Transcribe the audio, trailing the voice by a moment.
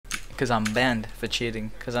Because I'm banned for cheating.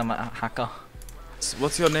 Because I'm a hacker.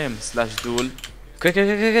 What's your name? /duel. Quick.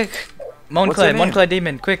 Moncler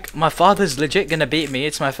Demon, quick. My father's legit gonna beat me.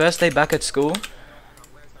 It's my first day back at school.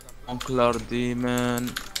 Moncler Demon.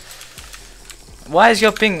 Why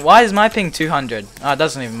is my ping 200? Ah, it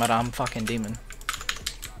doesn't even matter. I'm fucking demon.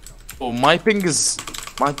 Oh, my ping is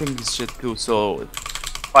shit too. So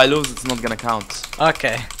if I lose, it's not gonna count.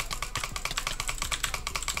 Okay.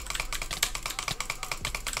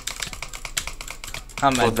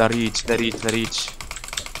 Oh, the reach.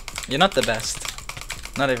 You're not the best.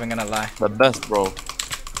 Not even gonna lie. The best, bro.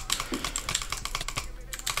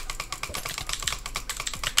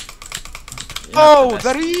 Oh,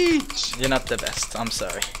 the reach! You're not the best. I'm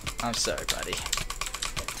sorry. I'm sorry, buddy.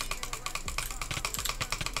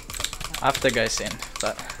 I have to go soon,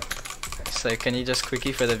 but... So, can you just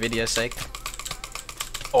quickie for the video's sake?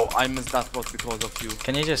 Oh, I missed that bot because of you.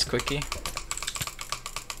 Can you just quickie?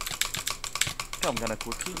 I'm gonna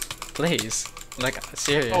quickie. Please. Like,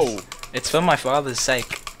 serious. Oh. It's for my father's sake.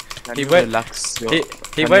 Can He you won't- relax your, he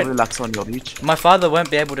can won't- you relax on your reach? My father won't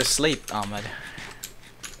be able to sleep, Ahmed.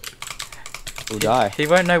 He'll die. He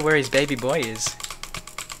won't know where his baby boy is.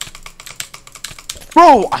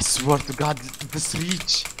 Bro, I swear to God, this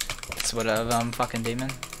reach. It's whatever, I'm fucking demon.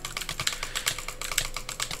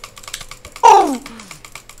 Oh!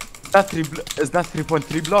 Is that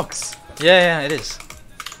 3.3 blocks? Yeah, it is.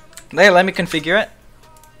 Let me configure it.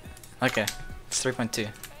 Okay, it's 3.2.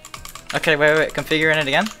 Okay, wait, configuring it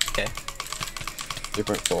again? Okay.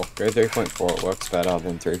 3.4. Go 3.4. It works better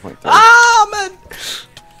than 3.3. Ah, man!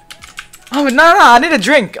 Oh, no, I need a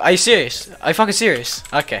drink. Are you serious? Are you fucking serious?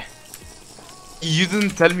 Okay. You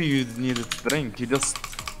didn't tell me you needed to drink. You just.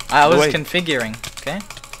 I was Wait. configuring, okay?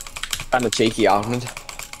 Kinda cheeky, Ahamd.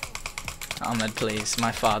 Ahmed, please,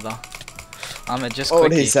 my father. Ahmed, just What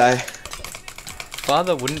would quickly. he say?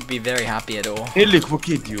 Father wouldn't be very happy at all. Nearly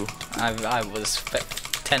quickied you. I was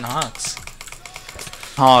 10 hearts.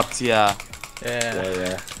 Heart, yeah.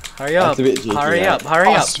 Yeah. Hurry up. That's a bit cheeky, Hurry yeah. up.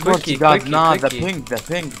 Quickie, Swear to God, quickie, nah, quickie.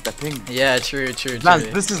 the ping. Yeah, true.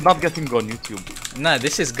 Man, this is not getting on YouTube. No,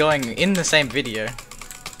 this is going in the same video.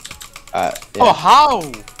 Yeah. Oh,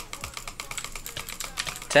 how?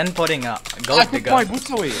 10 potting up. I Gold put my digger. boots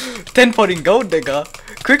away. 10 potting gold digger.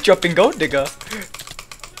 Quick dropping gold digger.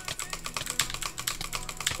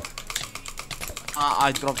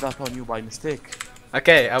 I dropped that on you by mistake.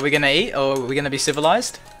 Okay, are we gonna eat or are we gonna be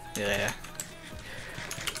civilized? Yeah.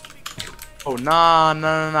 Oh, nah.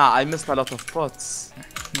 I missed a lot of pots.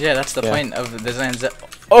 Yeah, that's the Yeah. point of the Zanz.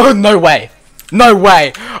 Oh, no way! No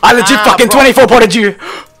way! I legit fucking bro. 24 potted you!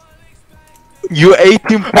 You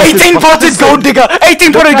 18 18 potted gold digger!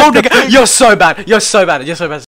 18 potted gold digger! You're so bad! You're so bad!